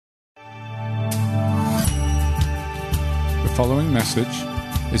following message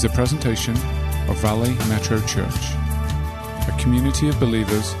is a presentation of Valley Metro Church, a community of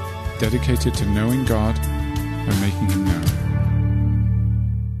believers dedicated to knowing God and making Him known.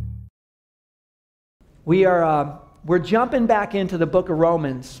 We're jumping back into the book of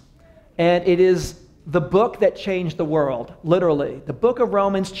Romans, and it is the book that changed the world, literally. The book of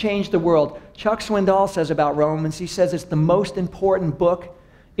Romans changed the world. Chuck Swindoll says about Romans, he says it's the most important book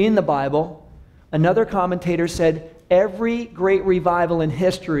in the Bible. Another commentator said every great revival in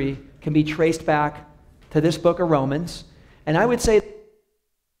history can be traced back to this book of Romans. And I would say,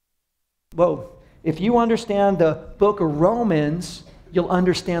 if you understand the book of Romans, you'll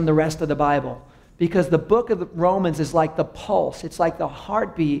understand the rest of the Bible. Because the book of Romans is like the pulse. It's like the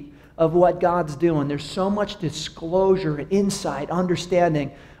heartbeat of what God's doing. There's so much disclosure, insight, understanding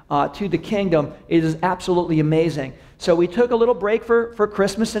to the kingdom. It is absolutely amazing. So we took a little break for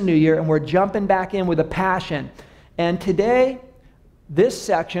Christmas and New Year, and we're jumping back in with a passion. And today, this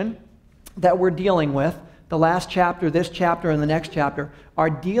section that we're dealing with, the last chapter, this chapter, and the next chapter, are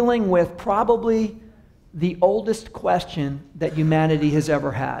dealing with probably the oldest question that humanity has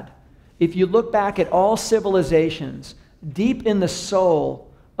ever had. If you look back at all civilizations, deep in the soul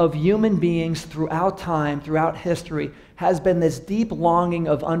of human beings throughout time, throughout history, has been this deep longing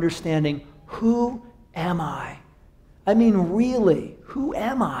of understanding, who am I? I mean, really, who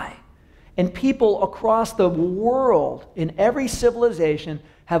am I? And people across the world, in every civilization,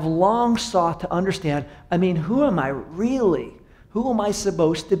 have long sought to understand, who am I really? Who am I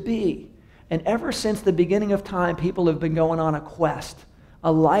supposed to be? And ever since the beginning of time, people have been going on a quest,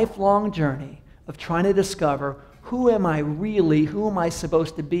 a lifelong journey of trying to discover, who am I really? Who am I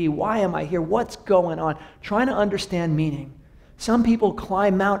supposed to be? Why am I here? What's going on? Trying to understand meaning. Some people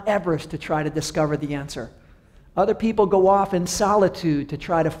climb Mount Everest to try to discover the answer. Other people go off in solitude to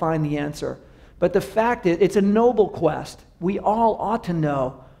try to find the answer. But the fact is, it's a noble quest. We all ought to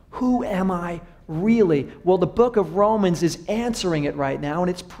know, who am I really? Well, the book of Romans is answering it right now, and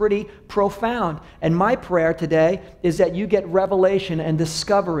it's pretty profound. And my prayer today is that you get revelation and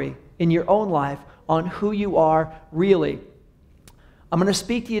discovery in your own life on who you are really. I'm going to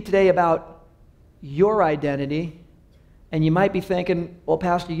speak to you today about your identity, and you might be thinking, well,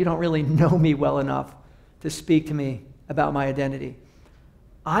 Pastor, you don't really know me well enough to speak to me about my identity.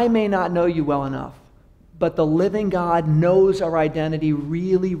 I may not know you well enough, but the living God knows our identity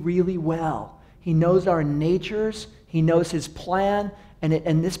really, really well. He knows our natures. He knows His plan.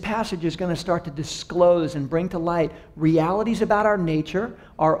 And this passage is going to start to disclose and bring to light realities about our nature,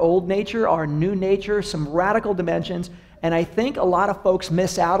 our old nature, our new nature, some radical dimensions. And I think a lot of folks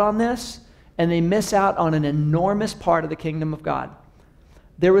miss out on this, and they miss out on an enormous part of the kingdom of God.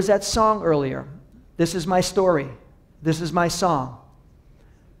 There was that song earlier. This is my story. This is my song.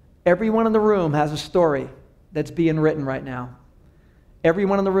 Everyone in the room has a story that's being written right now.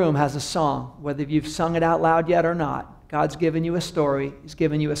 Everyone in the room has a song, whether you've sung it out loud yet or not. God's given you a story. He's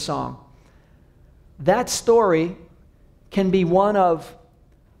given you a song. That story can be one of,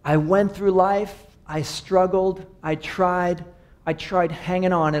 I went through life, I struggled, I tried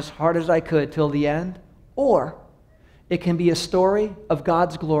hanging on as hard as I could till the end. Or it can be a story of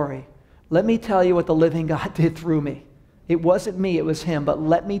God's glory. Let me tell you what the living God did through me. It wasn't me, it was Him. But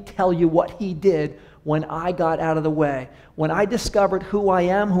let me tell you what He did when I got out of the way. When I discovered who I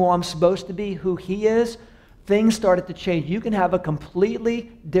am, who I'm supposed to be, who He is, things started to change. You can have a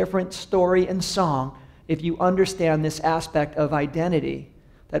completely different story and song if you understand this aspect of identity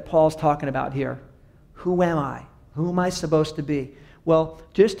that Paul's talking about here. Who am I? Who am I supposed to be? Well,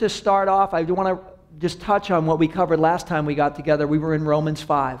 just to start off, I want to just touch on what we covered last time we got together. We were in Romans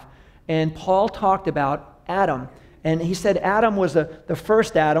 5. And Paul talked about Adam. And he said Adam was the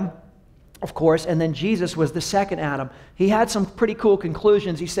first Adam, of course, and then Jesus was the second Adam. He had some pretty cool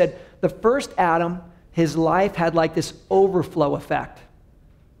conclusions. He said the first Adam, his life had like this overflow effect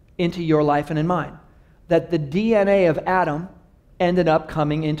into your life and in mine. That the DNA of Adam ended up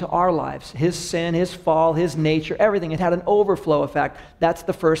coming into our lives. His sin, his fall, his nature, everything. It had an overflow effect. That's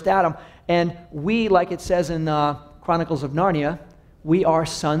the first Adam. And we, like it says in Chronicles of Narnia, we are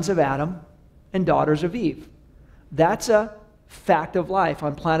sons of Adam and daughters of Eve. That's a fact of life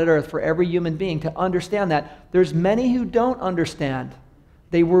on planet Earth for every human being to understand that. There's many who don't understand.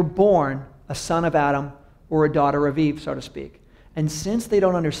 They were born a son of Adam or a daughter of Eve, so to speak. And since they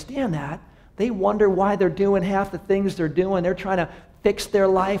don't understand that, they wonder why they're doing half the things they're doing. They're trying to fix their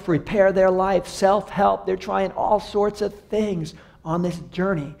life, repair their life, self-help. They're trying all sorts of things on this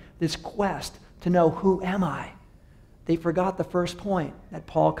journey, this quest to know, who am I? They forgot the first point that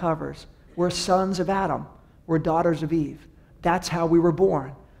Paul covers. We're sons of Adam. We're daughters of Eve. That's how we were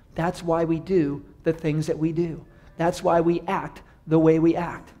born. That's why we do the things that we do. That's why we act the way we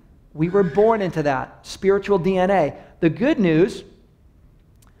act. We were born into that spiritual DNA. The good news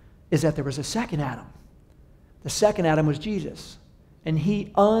is that there was a second Adam. The second Adam was Jesus. And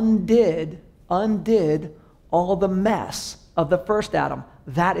he undid all the mess of the first Adam.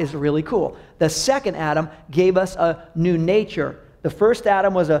 That is really cool. The second Adam gave us a new nature. The first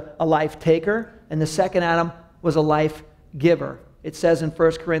Adam was a life taker, and the second Adam was a life giver. It says in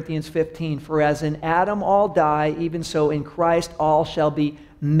 1 Corinthians 15, "For as in Adam all die, even so in Christ all shall be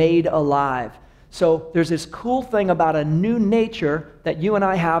made alive." So there's this cool thing about a new nature that you and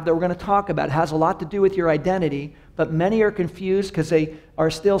I have that we're going to talk about. It has a lot to do with your identity, but many are confused because they are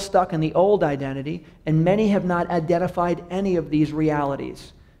still stuck in the old identity, and many have not identified any of these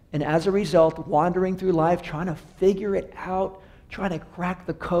realities. And as a result, wandering through life, trying to figure it out, trying to crack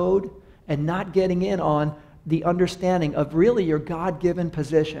the code, and not getting in on the understanding of really your God-given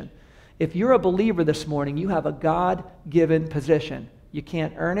position. If you're a believer this morning, you have a God-given position. You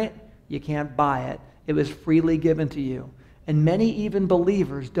can't earn it. You can't buy it. It was freely given to you. And many even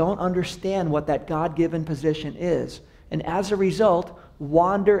believers don't understand what that God-given position is. And as a result,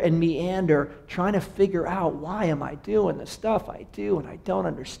 wander and meander trying to figure out, why am I doing the stuff I do and I don't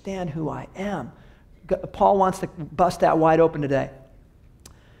understand who I am? Paul wants to bust that wide open today.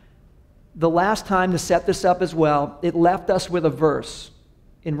 The last time, to set this up as well, it left us with a verse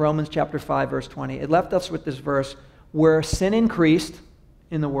in Romans chapter 5, verse 20. It left us with this verse where sin increased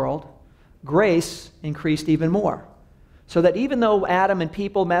in the world, grace increased even more. So that even though Adam and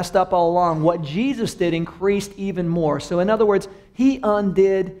people messed up all along, what Jesus did increased even more. So in other words, he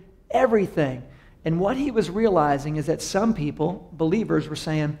undid everything. And what he was realizing is that some people, believers, were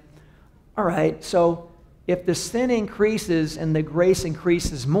saying, all right, so if the sin increases and the grace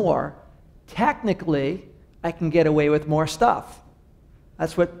increases more, technically, I can get away with more stuff.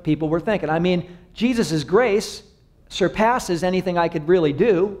 That's what people were thinking. I mean, Jesus' grace surpasses anything I could really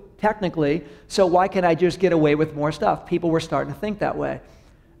do, technically, so why can't I just get away with more stuff? People were starting to think that way.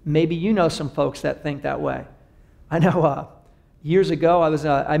 Maybe you know some folks that think that way. I know years ago,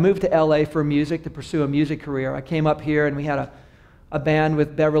 I moved to LA for music, to pursue a music career. I came up here and we had a band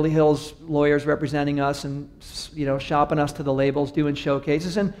with Beverly Hills lawyers representing us and, shopping us to the labels, doing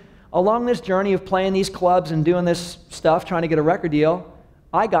showcases. And along this journey of playing these clubs and doing this stuff, trying to get a record deal,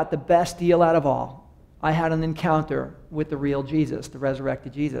 I got the best deal out of all. I had an encounter with the real Jesus, the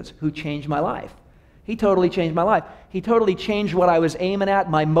resurrected Jesus, who changed my life. He totally changed my life. He totally changed what I was aiming at,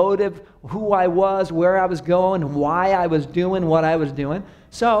 my motive, who I was, where I was going, and why I was doing what I was doing.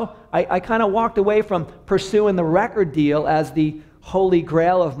 So I kind of walked away from pursuing the record deal as the holy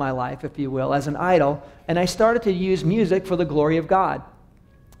grail of my life, if you will, as an idol, and I started to use music for the glory of God.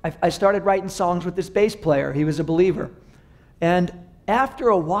 I started writing songs with this bass player. He was a believer. And after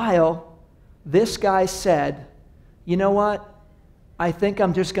a while, this guy said, you know what? I think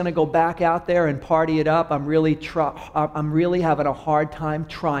I'm just going to go back out there and party it up. I'm really having a hard time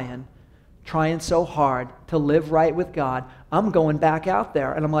trying so hard to live right with God. I'm going back out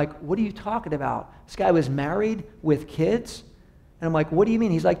there. And I'm like, what are you talking about? This guy was married with kids. And I'm like, what do you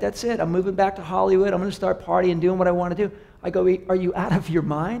mean? He's like, that's it. I'm moving back to Hollywood. I'm going to start partying, doing what I want to do. I go, are you out of your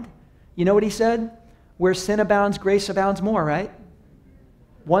mind? You know what he said? Where sin abounds, grace abounds more, right?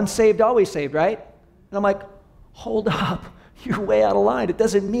 Once saved, always saved, right? And I'm like, hold up. You're way out of line. It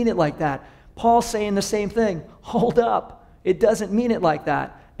doesn't mean it like that. Paul's saying the same thing. Hold up. It doesn't mean it like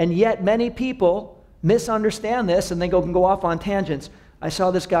that. And yet many people misunderstand this and they can go off on tangents. I saw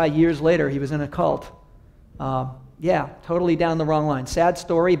this guy years later. He was in a cult. Totally down the wrong line. Sad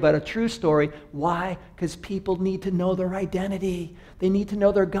story, but a true story. Why? Because people need to know their identity. They need to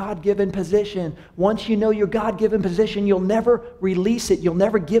know their God-given position. Once you know your God-given position, you'll never release it. You'll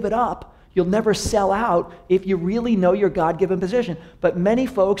never give it up. You'll never sell out if you really know your God-given position. But many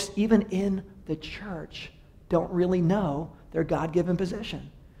folks, even in the church, don't really know their God-given position.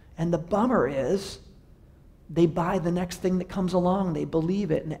 And the bummer is, they buy the next thing that comes along. They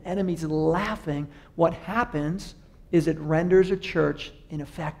believe it, and the enemy's laughing. What happens is it renders a church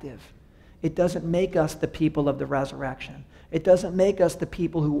ineffective. It doesn't make us the people of the resurrection. It doesn't make us the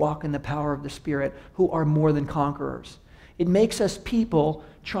people who walk in the power of the Spirit, who are more than conquerors. It makes us people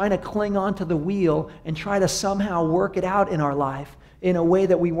trying to cling onto the wheel and try to somehow work it out in our life in a way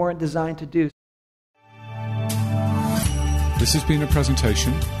that we weren't designed to do. This has been a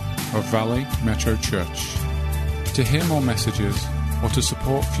presentation of Valley Metro Church. To hear more messages or to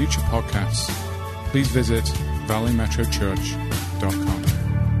support future podcasts, please visit valleymetrochurch.com.